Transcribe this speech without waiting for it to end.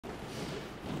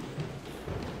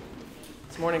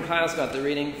morning, Kyle's got the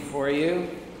reading for you.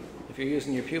 If you're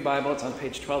using your pew Bible, it's on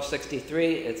page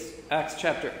 1263. It's Acts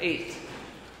chapter 8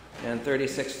 and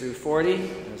 36 through 40.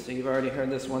 So you've already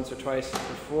heard this once or twice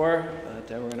before, but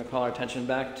we're going to call our attention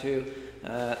back to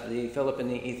the Philip and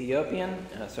the Ethiopian.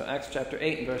 So Acts chapter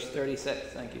 8 and verse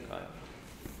 36. Thank you, Kyle.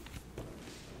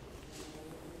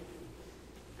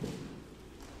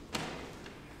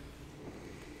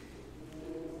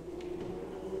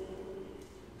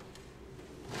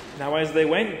 Now as they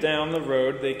went down the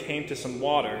road, they came to some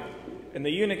water, and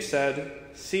the eunuch said,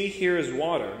 "See, here is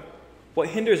water. What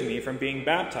hinders me from being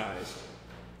baptized?"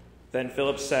 Then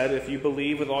Philip said, "If you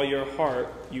believe with all your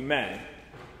heart, you may."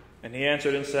 And he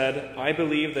answered and said, "I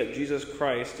believe that Jesus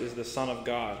Christ is the Son of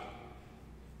God."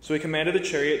 So he commanded the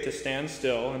chariot to stand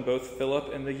still, and both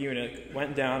Philip and the eunuch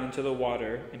went down into the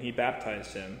water, and he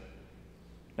baptized him.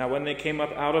 Now when they came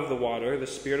up out of the water, the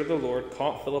Spirit of the Lord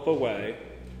caught Philip away,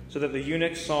 so that the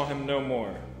eunuch saw him no more,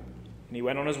 and he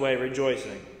went on his way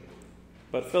rejoicing.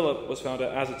 But Philip was found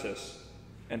at Azotus,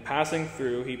 and passing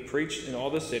through, he preached in all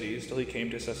the cities till he came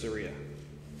to Caesarea.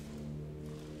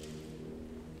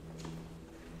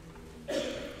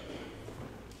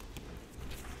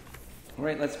 All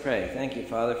right, let's pray. Thank you,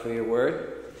 Father, for your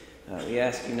word. We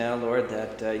ask you now, Lord,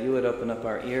 that you would open up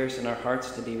our ears and our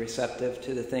hearts to be receptive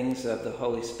to the things of the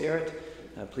Holy Spirit.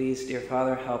 Please, dear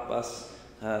Father, help us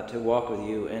to walk with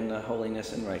you in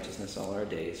holiness and righteousness all our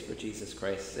days. For Jesus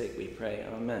Christ's sake we pray.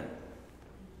 Amen.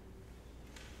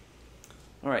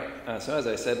 All right, so as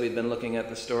I said, we've been looking at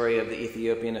the story of the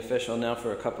Ethiopian official now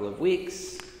for a couple of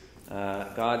weeks.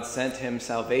 God sent him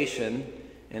salvation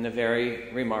in a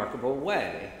very remarkable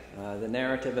way. The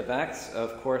narrative of Acts,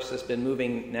 of course, has been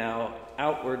moving now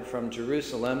outward from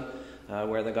Jerusalem,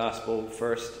 where the gospel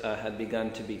first had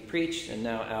begun to be preached, and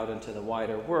now out into the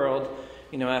wider world.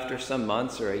 You know, after some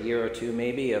months or a year or two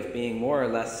maybe of being more or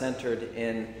less centered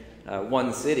in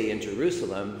one city in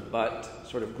Jerusalem, but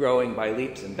sort of growing by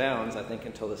leaps and bounds, I think,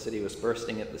 until the city was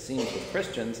bursting at the seams with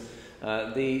Christians,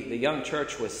 the young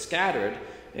church was scattered,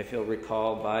 if you'll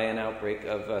recall, by an outbreak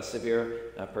of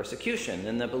severe persecution.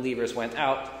 And the believers went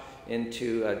out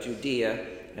into Judea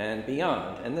and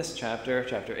beyond. And this chapter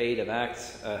 8 of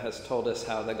Acts, has told us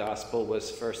how the gospel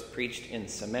was first preached in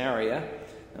Samaria.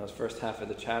 That was the first half of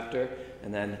the chapter,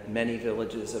 and then many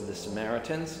villages of the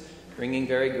Samaritans, bringing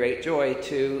very great joy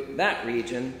to that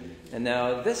region. And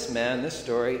now this man's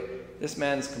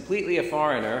completely a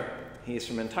foreigner. He's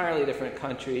from an entirely different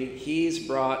country. He's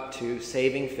brought to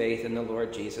saving faith in the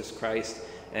Lord Jesus Christ,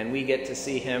 and we get to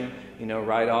see him,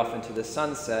 ride off into the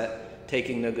sunset,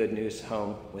 taking the good news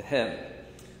home with him.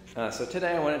 So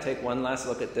today I want to take one last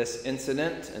look at this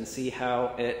incident and see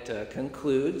how it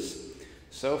concludes.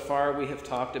 So far we have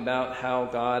talked about how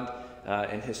God,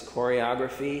 in his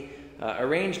choreography,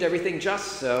 arranged everything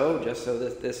just so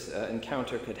that this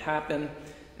encounter could happen.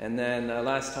 And then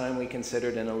last time we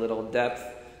considered in a little depth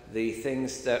the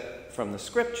things that from the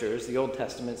scriptures, the Old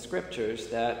Testament scriptures,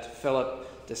 that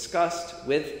Philip discussed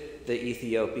with the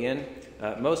Ethiopian,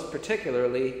 most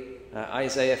particularly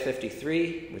Isaiah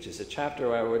 53, which is a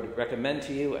chapter I would recommend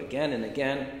to you again and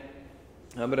again.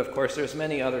 But of course, there's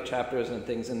many other chapters and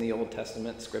things in the Old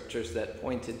Testament scriptures that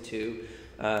pointed to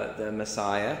the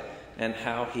Messiah and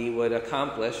how he would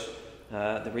accomplish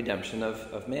the redemption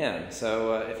of man.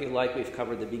 So if you like, we've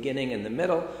covered the beginning and the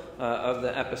middle of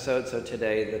the episode, so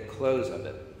today the close of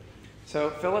it. So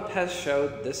Philip has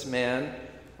showed this man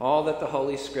all that the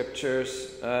Holy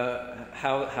Scriptures,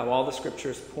 how all the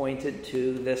Scriptures pointed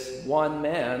to this one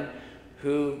man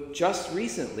who just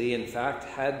recently, in fact,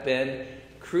 had been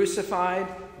crucified,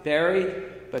 buried,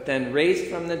 but then raised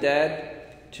from the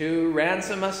dead to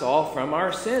ransom us all from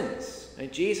our sins,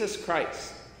 Jesus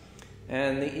Christ.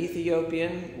 And the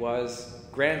Ethiopian was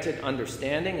granted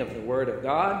understanding of the Word of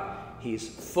God. He's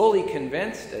fully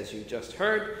convinced, as you just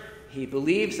heard. He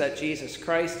believes that Jesus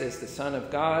Christ is the Son of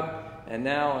God. And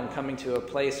now, on coming to a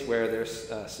place where there's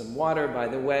some water by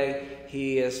the way,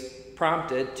 he is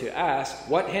prompted to ask,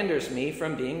 what hinders me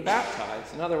from being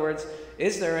baptized? In other words,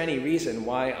 is there any reason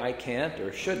why I can't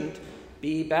or shouldn't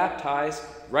be baptized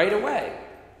right away?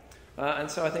 And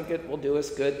so I think it will do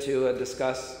us good to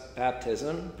discuss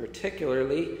baptism,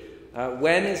 particularly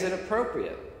when is it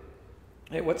appropriate?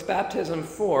 What's baptism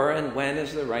for, and when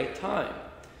is the right time?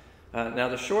 Now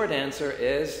the short answer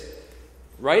is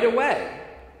right away,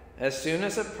 as soon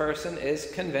as a person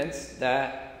is convinced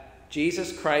that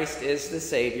Jesus Christ is the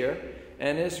Savior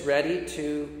and is ready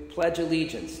to pledge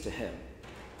allegiance to him.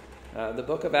 The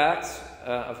book of Acts,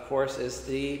 of course, is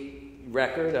the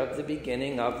record of the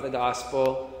beginning of the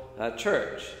gospel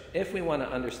church. If we want to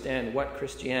understand what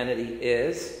Christianity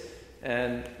is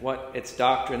and what its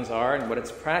doctrines are and what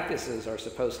its practices are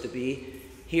supposed to be,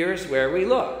 here's where we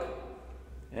look.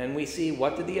 And we see,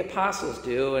 what did the apostles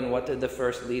do, and what did the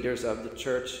first leaders of the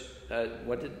church,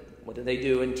 what did they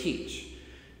do and teach?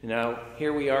 You know,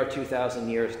 here we are 2,000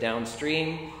 years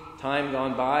downstream. Time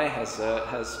gone by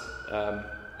has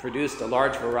produced a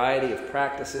large variety of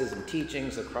practices and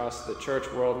teachings across the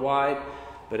church worldwide.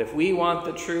 But if we want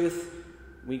the truth,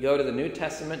 we go to the New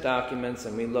Testament documents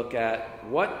and we look at,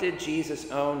 what did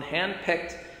Jesus' own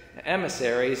hand-picked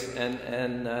emissaries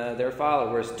and their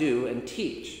followers do and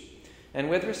teach? And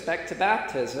with respect to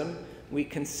baptism, we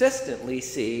consistently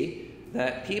see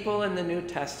that people in the New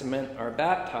Testament are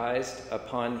baptized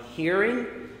upon hearing,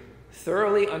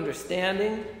 thoroughly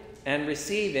understanding, and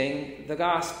receiving the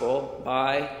gospel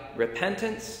by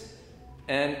repentance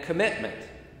and commitment.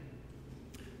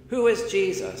 Who is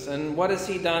Jesus, and what has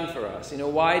he done for us? You know,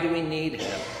 why do we need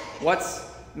him? What's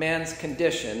man's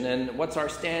condition, and what's our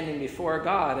standing before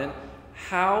God, and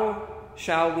how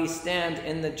shall we stand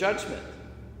in the judgment?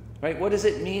 Right? What does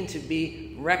it mean to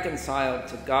be reconciled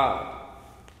to God?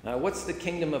 What's the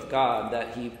kingdom of God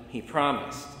that he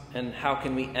promised, and how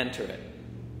can we enter it?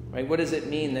 Right? What does it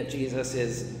mean that Jesus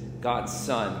is God's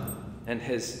Son and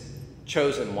his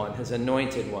chosen one, his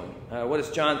anointed one? What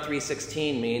does John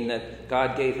 3:16 mean, that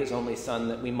God gave his only Son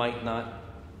that we might not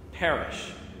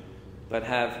perish but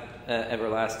have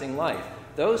everlasting life?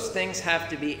 Those things have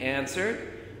to be answered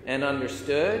and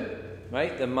understood.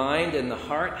 Right? The mind and the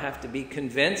heart have to be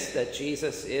convinced that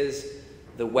Jesus is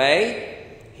the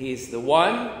way. He's the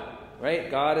one.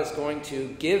 Right? God is going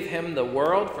to give him the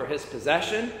world for his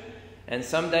possession, and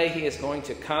someday he is going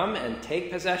to come and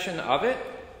take possession of it,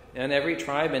 and every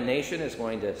tribe and nation is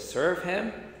going to serve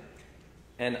him.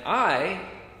 And I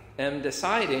am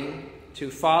deciding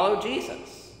to follow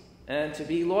Jesus and to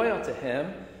be loyal to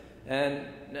him. And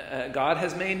God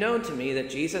has made known to me that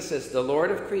Jesus is the Lord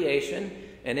of creation,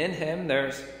 and in him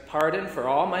there's pardon for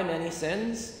all my many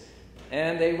sins,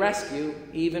 and a rescue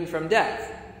even from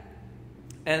death.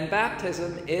 And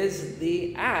baptism is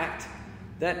the act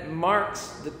that marks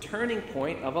the turning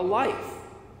point of a life.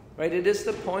 Right? It is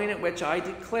the point at which I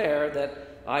declare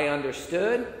that I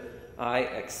understood, I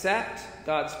accept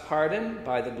God's pardon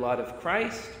by the blood of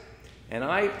Christ, and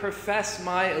I profess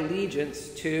my allegiance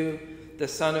to the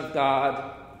Son of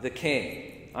God, the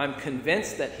King. I'm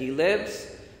convinced that he lives,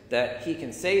 that he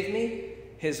can save me.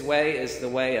 His way is the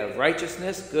way of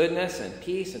righteousness, goodness, and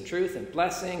peace, and truth, and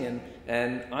blessing.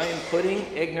 And I am putting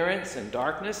ignorance and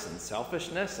darkness and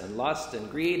selfishness and lust and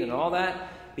greed and all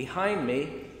that behind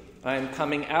me. I am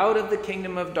coming out of the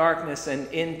kingdom of darkness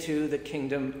and into the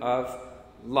kingdom of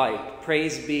light.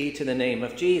 Praise be to the name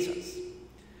of Jesus.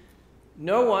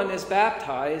 No one is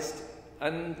baptized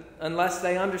unless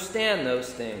they understand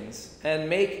those things and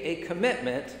make a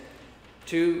commitment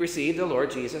to receive the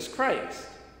Lord Jesus Christ.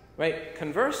 Right?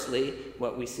 Conversely,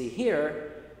 what we see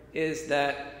here is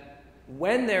that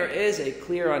when there is a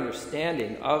clear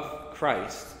understanding of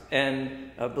Christ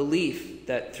and a belief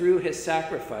that through his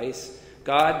sacrifice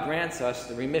God grants us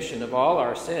the remission of all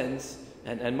our sins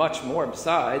and much more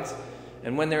besides,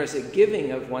 and when there is a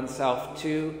giving of oneself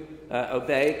to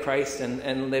obey Christ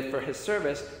and live for his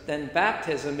service, then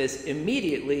baptism is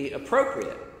immediately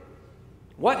appropriate.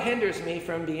 What hinders me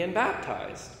from being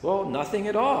baptized? Well, nothing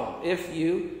at all, if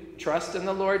you trust in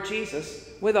the Lord Jesus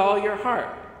with all your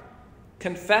heart.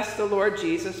 Confess the Lord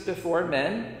Jesus before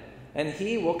men, and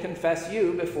he will confess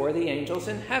you before the angels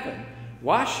in heaven.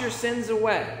 Wash your sins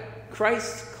away.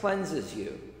 Christ cleanses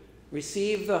you.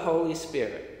 Receive the Holy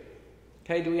Spirit.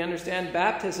 Okay, do we understand?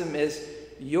 Baptism is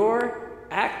your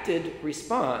acted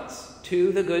response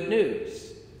to the good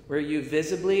news, where you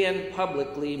visibly and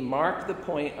publicly mark the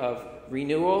point of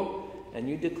renewal, and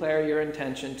you declare your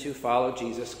intention to follow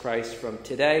Jesus Christ from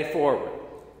today forward.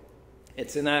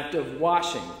 It's an act of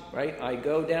washing, right? I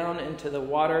go down into the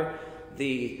water,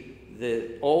 the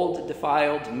old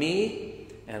defiled me,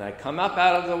 and I come up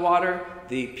out of the water,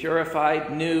 the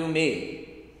purified new me.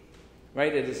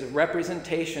 Right? It is a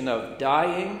representation of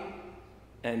dying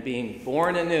and being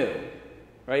born anew.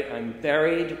 Right? I'm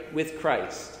buried with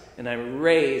Christ, and I'm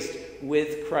raised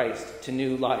with Christ to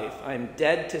new life. I'm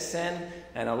dead to sin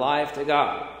and alive to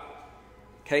God.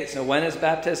 Okay, so when is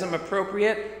baptism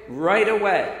appropriate? Right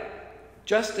away.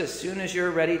 Just as soon as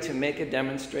you're ready to make a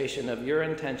demonstration of your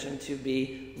intention to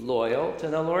be loyal to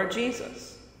the Lord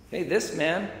Jesus. Okay, this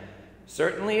man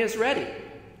certainly is ready.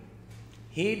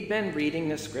 He'd been reading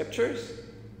the scriptures.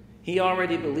 He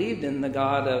already believed in the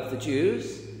God of the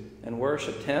Jews and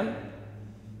worshipped him.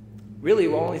 Really,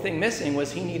 the only thing missing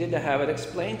was he needed to have it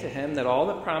explained to him that all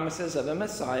the promises of a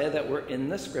Messiah that were in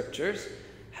the scriptures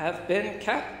have been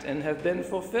kept and have been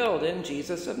fulfilled in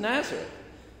Jesus of Nazareth.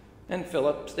 And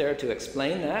Philip's there to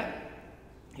explain that.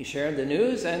 He shared the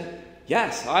news, and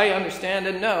yes, I understand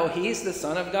and know he's the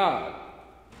Son of God.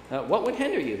 What would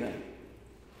hinder you then?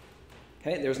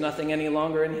 Okay, there's nothing any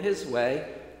longer in his way.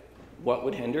 What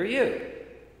would hinder you?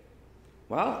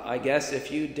 Well, I guess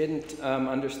if you didn't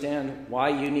understand why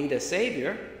you need a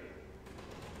Savior,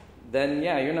 then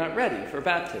yeah, you're not ready for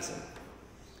baptism.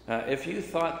 If you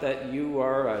thought that you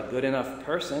are a good enough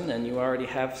person and you already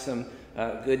have some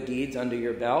good deeds under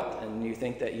your belt and you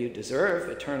think that you deserve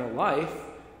eternal life,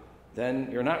 then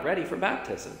you're not ready for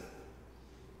baptism.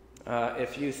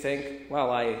 If you think,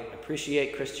 well, I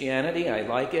appreciate Christianity, I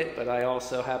like it, but I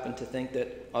also happen to think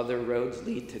that other roads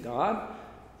lead to God,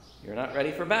 you're not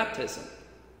ready for baptism.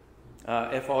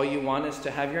 If all you want is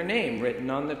to have your name written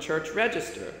on the church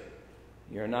register,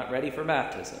 you're not ready for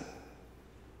baptism.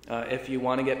 If you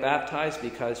want to get baptized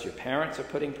because your parents are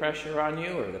putting pressure on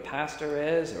you, or the pastor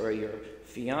is, or your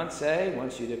fiance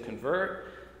wants you to convert,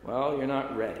 well, you're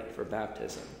not ready for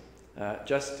baptism.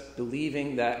 Just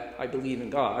believing that I believe in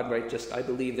God, right? Just I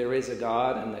believe there is a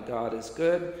God and that God is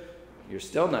good, you're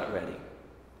still not ready.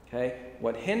 Okay?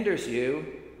 What hinders you,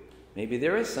 maybe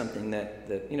there is something that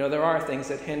there are things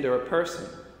that hinder a person,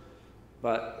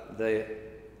 but the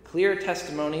clear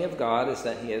testimony of God is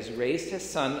that he has raised his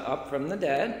Son up from the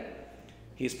dead.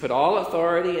 He's put all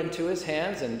authority into his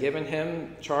hands and given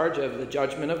him charge of the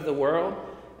judgment of the world,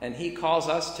 and he calls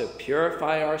us to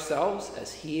purify ourselves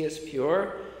as he is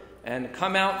pure and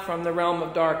come out from the realm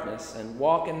of darkness and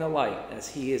walk in the light as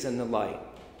he is in the light,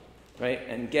 right?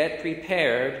 And get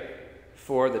prepared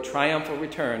for the triumphal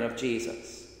return of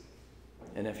Jesus.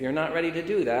 And if you're not ready to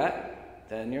do that,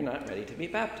 then you're not ready to be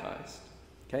baptized.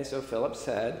 Okay, so Philip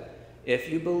said, if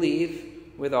you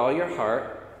believe with all your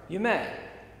heart, you may.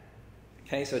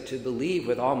 Okay, so to believe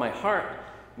with all my heart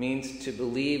means to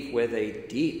believe with a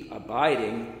deep,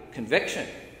 abiding conviction.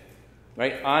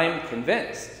 Right? I'm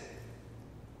convinced.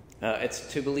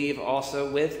 It's to believe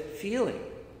also with feeling,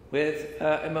 with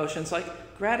emotions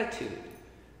like gratitude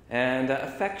and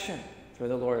affection for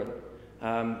the Lord,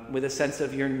 with a sense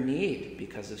of your need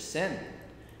because of sin,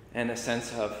 and a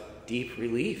sense of deep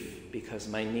relief because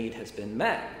my need has been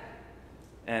met,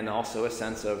 and also a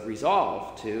sense of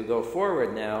resolve to go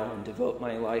forward now and devote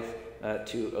my life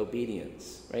to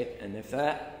obedience, right? And if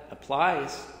that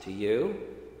applies to you,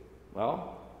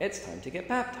 well, it's time to get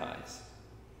baptized.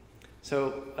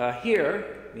 So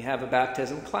here we have a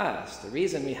baptism class. The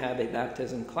reason we have a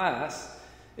baptism class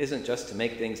isn't just to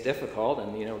make things difficult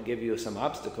and give you some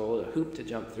obstacle, a hoop to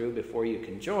jump through before you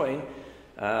can join.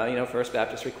 First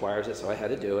Baptist requires it, so I had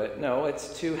to do it. No,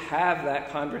 it's to have that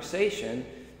conversation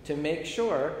to make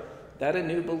sure that a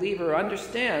new believer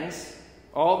understands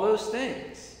all those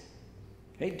things.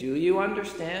 Okay, do you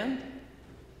understand?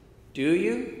 Do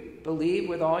you believe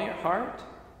with all your heart?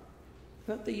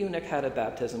 The eunuch had a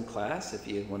baptism class, if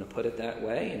you want to put it that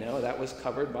way. That was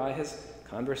covered by his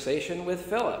conversation with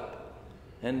Philip.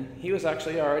 And he was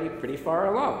actually already pretty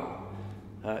far along.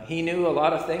 He knew a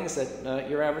lot of things that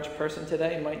your average person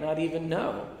today might not even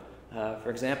know.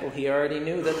 For example, he already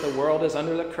knew that the world is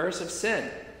under the curse of sin.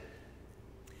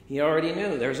 He already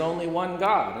knew there's only one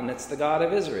God, and it's the God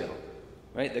of Israel,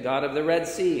 right? The God of the Red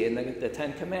Sea and the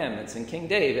Ten Commandments and King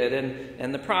David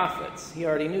and the prophets. He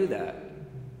already knew that.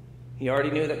 He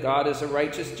already knew that God is a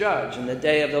righteous judge and the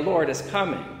day of the Lord is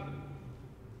coming.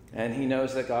 And he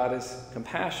knows that God is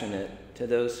compassionate to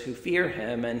those who fear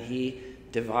him, and he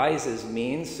devises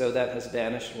means so that his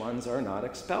banished ones are not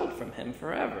expelled from him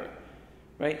forever.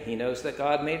 Right? He knows that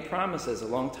God made promises a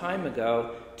long time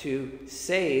ago to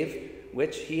save,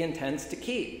 which he intends to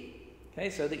keep. Okay,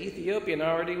 so the Ethiopian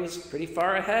already was pretty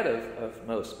far ahead of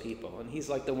most people. And he's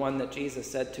like the one that Jesus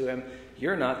said to him,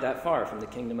 you're not that far from the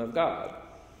kingdom of God.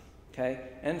 Okay?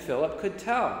 And Philip could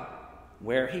tell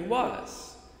where he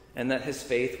was, and that his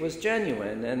faith was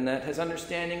genuine, and that his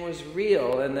understanding was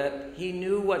real, and that he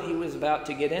knew what he was about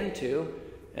to get into,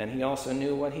 and he also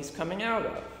knew what he's coming out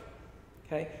of.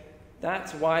 Okay?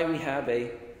 That's why we have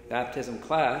a baptism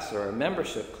class or a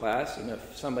membership class.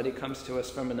 If somebody comes to us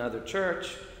from another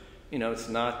church, it's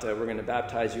not we're going to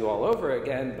baptize you all over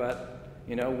again, but,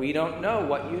 we don't know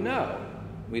what you know.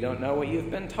 We don't know what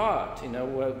you've been taught.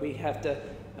 We have to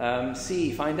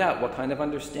find out what kind of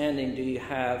understanding do you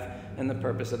have, and the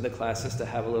purpose of the class is to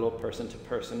have a little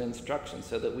person-to-person instruction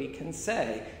so that we can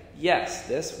say, yes,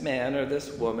 this man or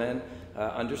this woman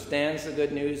understands the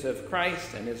good news of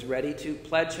Christ and is ready to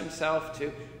pledge himself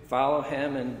to follow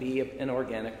him and be an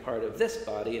organic part of this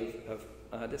body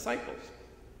of disciples.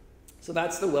 So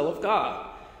that's the will of God,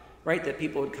 right? That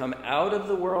people would come out of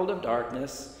the world of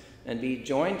darkness, and be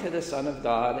joined to the Son of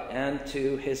God and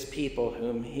to his people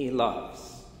whom he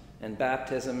loves. And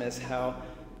baptism is how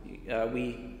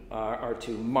we are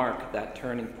to mark that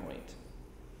turning point.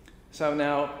 So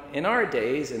now, in our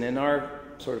days and in our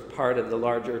sort of part of the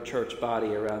larger church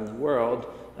body around the world,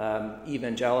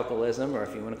 evangelicalism, or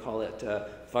if you want to call it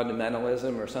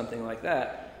fundamentalism or something like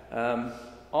that,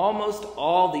 almost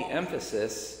all the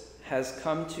emphasis has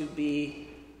come to be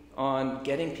on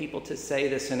getting people to say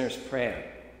the sinner's prayer.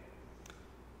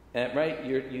 Right?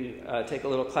 You take a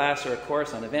little class or a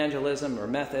course on evangelism or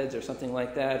methods or something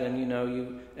like that,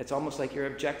 and it's almost like your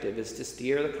objective is to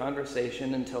steer the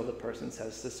conversation until the person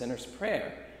says the sinner's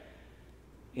prayer.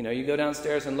 You go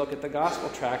downstairs and look at the gospel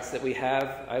tracts that we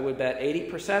have. I would bet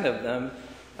 80% of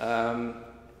them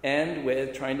end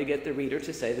with trying to get the reader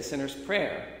to say the sinner's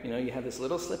prayer. You have this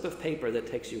little slip of paper that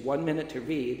takes you 1 minute to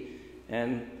read,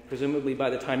 and presumably by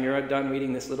the time you're done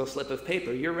reading this little slip of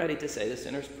paper, you're ready to say the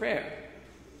sinner's prayer.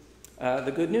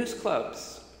 The Good News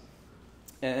Clubs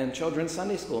and children's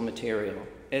Sunday school material,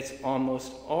 it's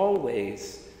almost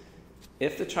always,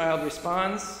 if the child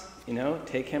responds,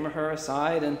 take him or her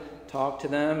aside and talk to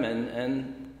them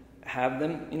and have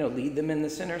them, lead them in the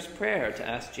sinner's prayer to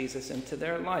ask Jesus into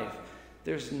their life.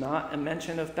 There's not a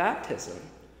mention of baptism,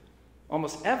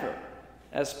 almost ever,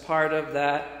 as part of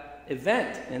that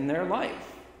event in their life.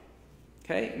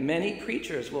 Okay? Many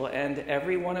preachers will end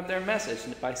every one of their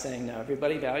messages by saying, now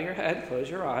everybody bow your head, close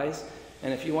your eyes,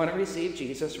 and if you want to receive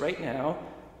Jesus right now,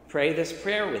 pray this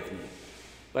prayer with me.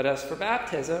 But as for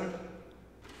baptism,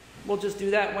 we'll just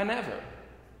do that whenever.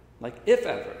 Like, if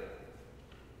ever.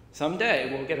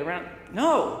 Someday we'll get around.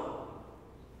 No!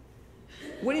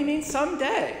 What do you mean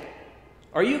someday?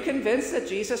 Are you convinced that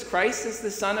Jesus Christ is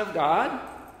the Son of God?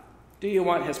 Do you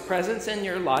want his presence in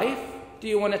your life? Do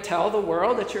you want to tell the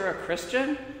world that you're a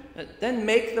Christian? Then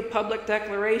make the public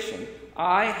declaration.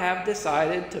 I have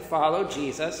decided to follow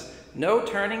Jesus, no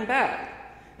turning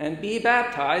back, and be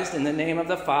baptized in the name of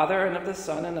the Father and of the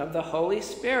Son and of the Holy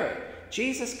Spirit.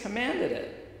 Jesus commanded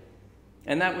it.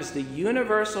 And that was the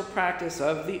universal practice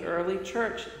of the early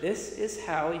church. This is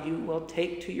how you will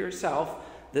take to yourself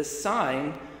the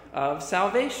sign of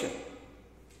salvation.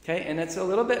 Okay, and it's a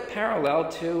little bit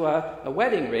parallel to a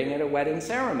wedding ring at a wedding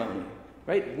ceremony.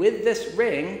 Right? With this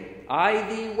ring, I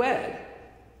thee wed.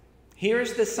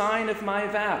 Here's the sign of my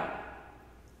vow.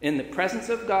 In the presence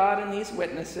of God and these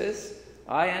witnesses,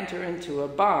 I enter into a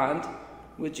bond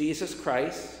with Jesus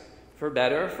Christ, for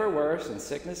better or for worse, in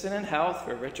sickness and in health,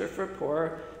 for richer or for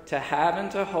poorer, to have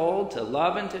and to hold, to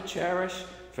love and to cherish,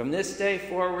 from this day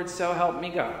forward, so help me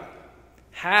God.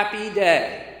 Happy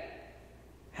day.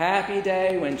 Happy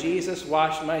day when Jesus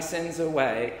washed my sins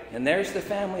away. And there's the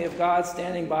family of God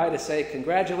standing by to say,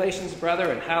 congratulations,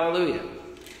 brother, and hallelujah.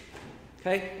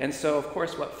 Okay? And so, of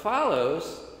course, what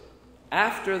follows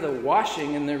after the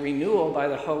washing and the renewal by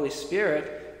the Holy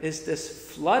Spirit is this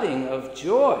flooding of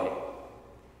joy.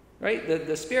 Right?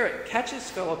 The Spirit catches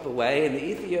Philip away, and the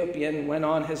Ethiopian went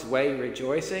on his way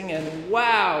rejoicing. And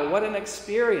wow, what an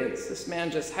experience this man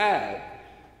just had.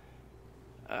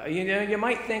 You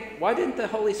might think, why didn't the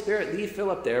Holy Spirit leave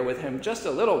Philip there with him just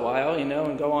a little while,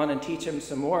 and go on and teach him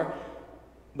some more?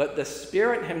 But the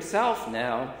Spirit himself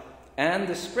now and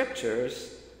the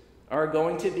Scriptures are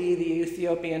going to be the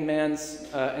Ethiopian man's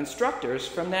instructors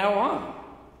from now on.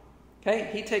 Okay,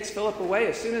 he takes Philip away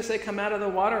as soon as they come out of the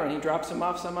water, and he drops him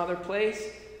off some other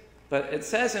place. But it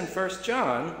says in 1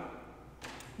 John,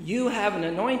 you have an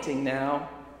anointing now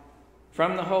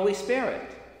from the Holy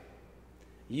Spirit.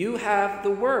 You have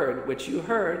the word which you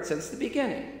heard since the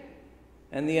beginning,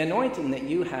 and the anointing that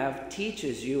you have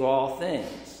teaches you all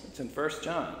things. It's in 1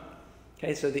 John.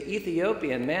 Okay, so the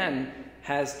Ethiopian man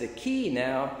has the key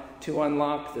now to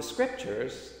unlock the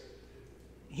Scriptures.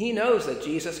 He knows that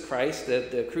Jesus Christ,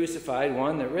 the crucified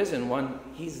one, the risen one,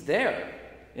 he's there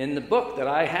in the book that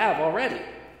I have already.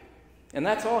 And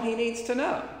that's all he needs to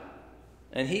know.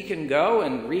 And he can go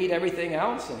and read everything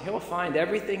else, and he'll find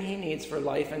everything he needs for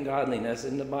life and godliness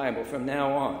in the Bible from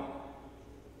now on.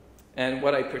 And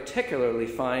what I particularly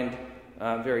find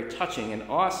very touching and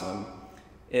awesome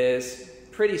is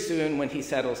pretty soon when he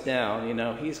settles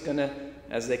down, he's going to,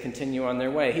 as they continue on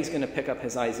their way, he's going to pick up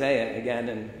his Isaiah again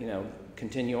and,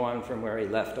 continue on from where he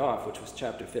left off, which was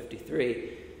chapter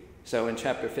 53. So in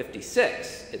chapter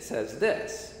 56, it says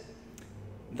this,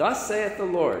 thus saith the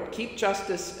Lord, keep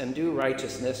justice and do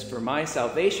righteousness, for my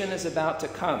salvation is about to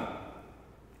come,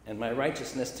 and my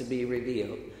righteousness to be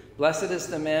revealed. Blessed is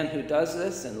the man who does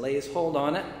this and lays hold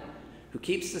on it, who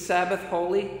keeps the Sabbath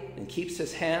holy and keeps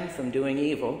his hand from doing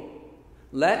evil.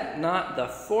 Let not the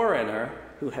foreigner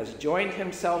who has joined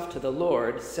himself to the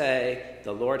Lord say,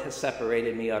 the Lord has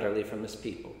separated me utterly from his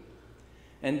people.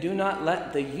 And do not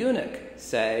let the eunuch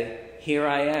say, here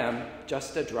I am,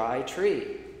 just a dry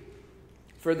tree.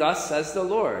 For thus says the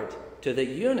Lord, to the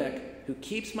eunuch who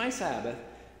keeps my Sabbath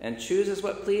and chooses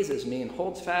what pleases me and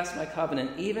holds fast my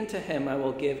covenant, even to him I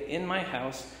will give in my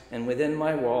house and within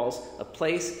my walls a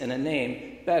place and a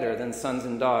name better than sons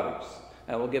and daughters.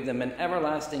 I will give them an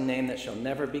everlasting name that shall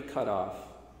never be cut off.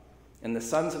 And the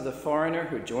sons of the foreigner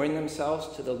who join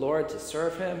themselves to the Lord to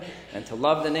serve him and to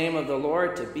love the name of the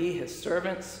Lord, to be his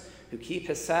servants, who keep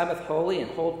his Sabbath holy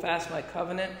and hold fast my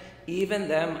covenant, even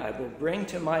them I will bring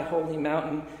to my holy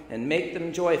mountain and make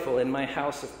them joyful in my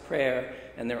house of prayer,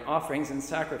 and their offerings and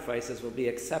sacrifices will be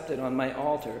accepted on my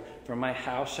altar, for my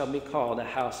house shall be called a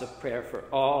house of prayer for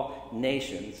all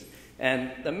nations.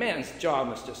 And the man's jaw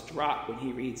must just drop when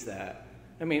he reads that.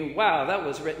 I mean, wow, that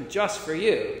was written just for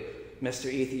you,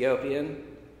 Mr. Ethiopian.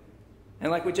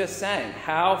 And like we just sang,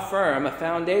 how firm a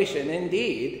foundation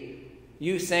indeed,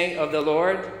 you saint of the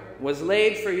Lord, was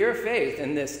laid for your faith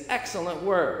in this excellent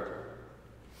word.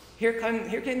 Here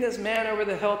came this man over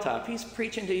the hilltop. He's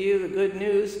preaching to you the good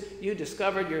news. You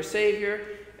discovered your Savior.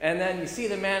 And then you see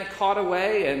the man caught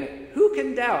away. And who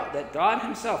can doubt that God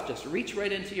himself just reached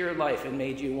right into your life and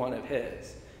made you one of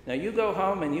his? Now you go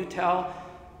home and you tell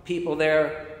people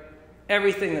there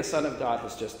everything the Son of God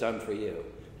has just done for you.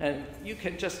 And you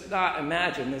can just not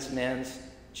imagine this man's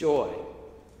joy.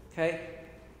 Okay?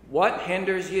 What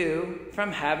hinders you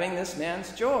from having this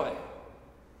man's joy?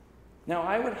 Now,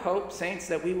 I would hope, saints,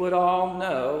 that we would all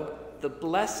know the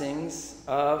blessings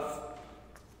of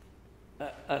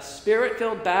a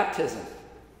spirit-filled baptism,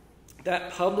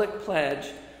 that public pledge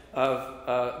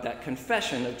of that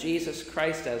confession of Jesus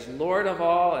Christ as Lord of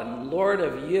all and Lord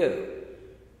of you,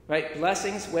 right?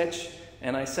 Blessings which,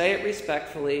 and I say it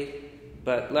respectfully,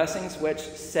 but blessings which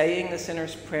saying the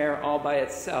sinner's prayer all by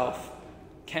itself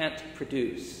can't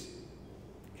produce.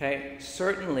 Okay?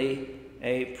 Certainly,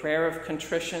 a prayer of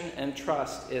contrition and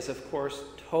trust is, of course,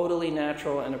 totally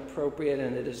natural and appropriate,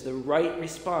 and it is the right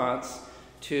response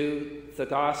to the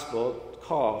gospel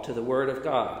call, to the Word of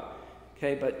God.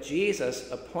 Okay? But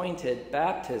Jesus appointed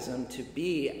baptism to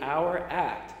be our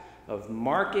act of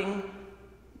marking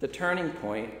the turning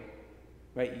point.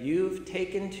 Right? You've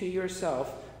taken to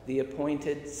yourself the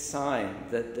appointed sign,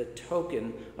 the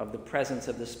token of the presence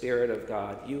of the Spirit of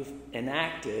God. You've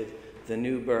enacted the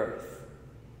new birth.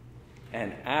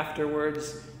 And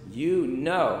afterwards, you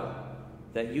know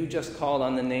that you just called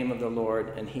on the name of the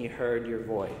Lord and he heard your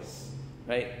voice.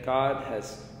 Right? God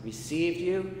has received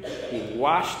you. He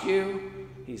washed you.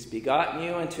 He's begotten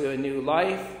you into a new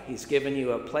life. He's given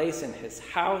you a place in his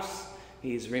house.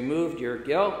 He's removed your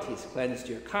guilt. He's cleansed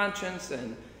your conscience.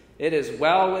 And it is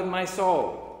well with my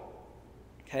soul.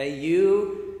 Okay?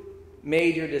 You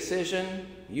made your decision.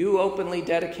 You openly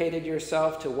dedicated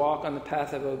yourself to walk on the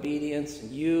path of obedience.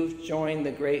 You've joined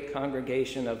the great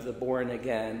congregation of the born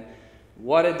again.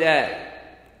 What a day.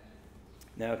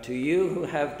 Now, to you who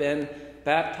have been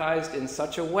baptized in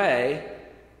such a way,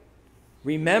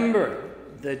 remember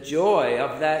the joy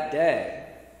of that day.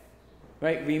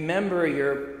 Right? Remember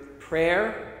your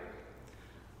prayer.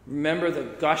 Remember the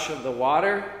gush of the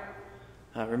water.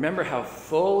 Remember how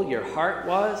full your heart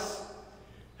was.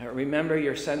 Remember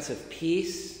your sense of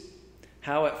peace,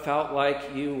 how it felt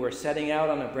like you were setting out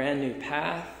on a brand new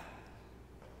path.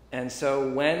 And so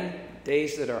when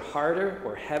days that are harder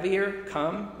or heavier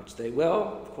come, which they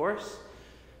will, of course,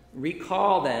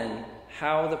 recall then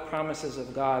how the promises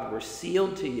of God were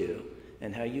sealed to you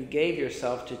and how you gave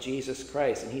yourself to Jesus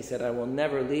Christ. And he said, I will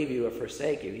never leave you or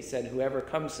forsake you. He said, whoever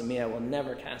comes to me, I will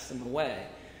never cast them away.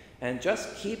 And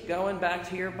just keep going back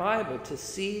to your Bible to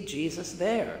see Jesus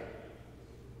there.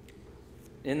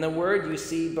 In the Word, you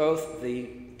see both the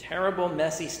terrible,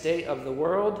 messy state of the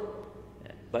world,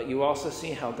 but you also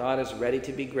see how God is ready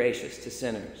to be gracious to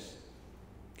sinners.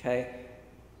 Okay?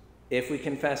 If we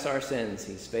confess our sins,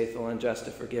 he's faithful and just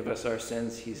to forgive us our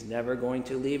sins. He's never going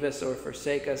to leave us or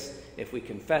forsake us. If we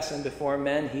confess him before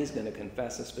men, he's going to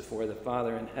confess us before the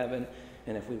Father in heaven.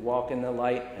 And if we walk in the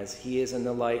light as he is in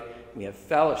the light, we have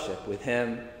fellowship with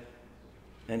him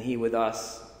and he with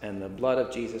us. And the blood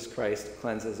of Jesus Christ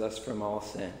cleanses us from all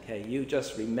sin. Okay, you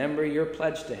just remember your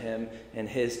pledge to him and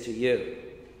his to you.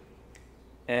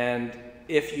 And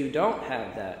if you don't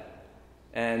have that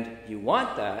and you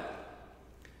want that,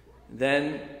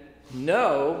 then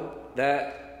know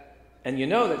that, and you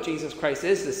know that Jesus Christ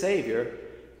is the Savior,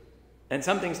 and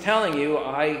something's telling you,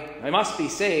 I must be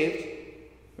saved,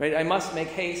 right? I must make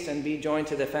haste and be joined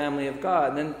to the family of God.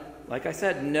 And then, like I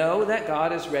said, know that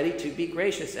God is ready to be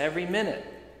gracious every minute.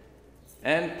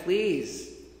 And please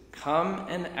come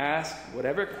and ask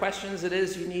whatever questions it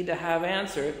is you need to have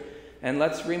answered, and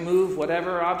let's remove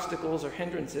whatever obstacles or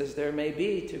hindrances there may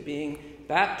be to being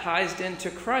baptized into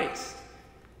Christ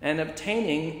and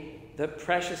obtaining the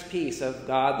precious peace of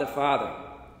God the Father.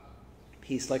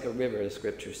 Peace like a river, as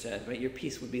Scripture said. But your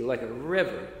peace would be like a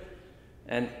river,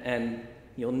 and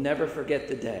you'll never forget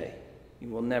the day. You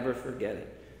will never forget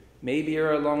it. Maybe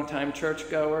you're a long-time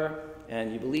churchgoer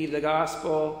and you believe the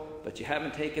gospel, but you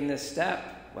haven't taken this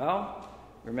step. Well,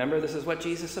 remember, this is what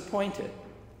Jesus appointed.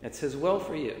 It's his will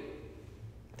for you.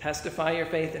 Testify your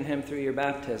faith in him through your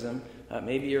baptism.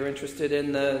 Maybe you're interested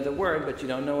in the word, but you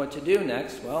don't know what to do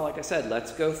next. Well, like I said,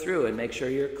 let's go through and make sure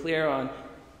you're clear on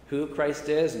who Christ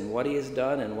is and what he has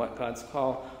done and what God's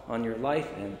call on your life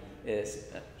is.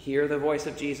 Hear the voice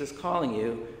of Jesus calling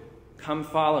you. Come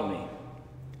follow me,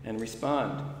 and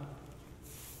respond.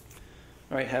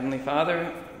 All right, Heavenly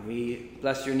Father, we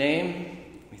bless your name.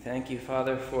 We thank you,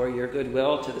 Father, for your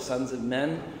goodwill to the sons of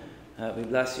men. We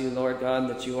bless you, Lord God,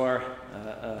 that you are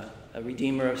a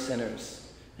redeemer of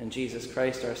sinners. And Jesus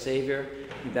Christ, our Savior,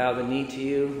 we bow the knee to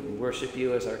you. We worship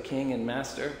you as our King and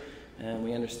Master. And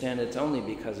we understand it's only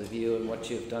because of you and what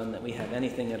you've done that we have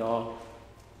anything at all.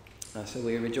 So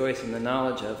we rejoice in the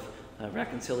knowledge of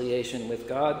reconciliation with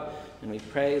God. And we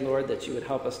pray, Lord, that you would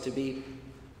help us to be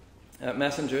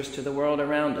messengers to the world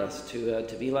around us,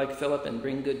 to be like Philip and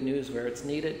bring good news where it's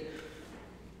needed,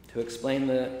 to explain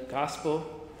the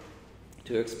gospel,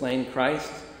 to explain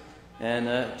Christ,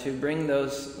 and to bring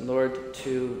those, Lord,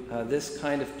 to this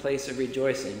kind of place of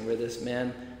rejoicing where this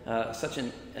man, such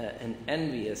an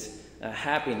envious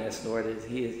happiness, Lord,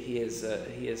 he is a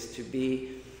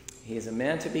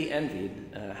man to be envied,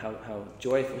 how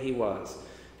joyful he was.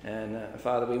 And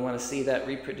Father, we want to see that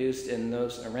reproduced in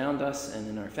those around us and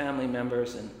in our family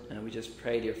members. And we just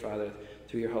pray, dear Father,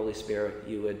 through your Holy Spirit,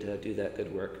 you would do that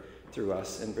good work through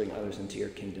us and bring others into your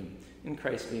kingdom. In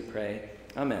Christ we pray.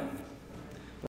 Amen.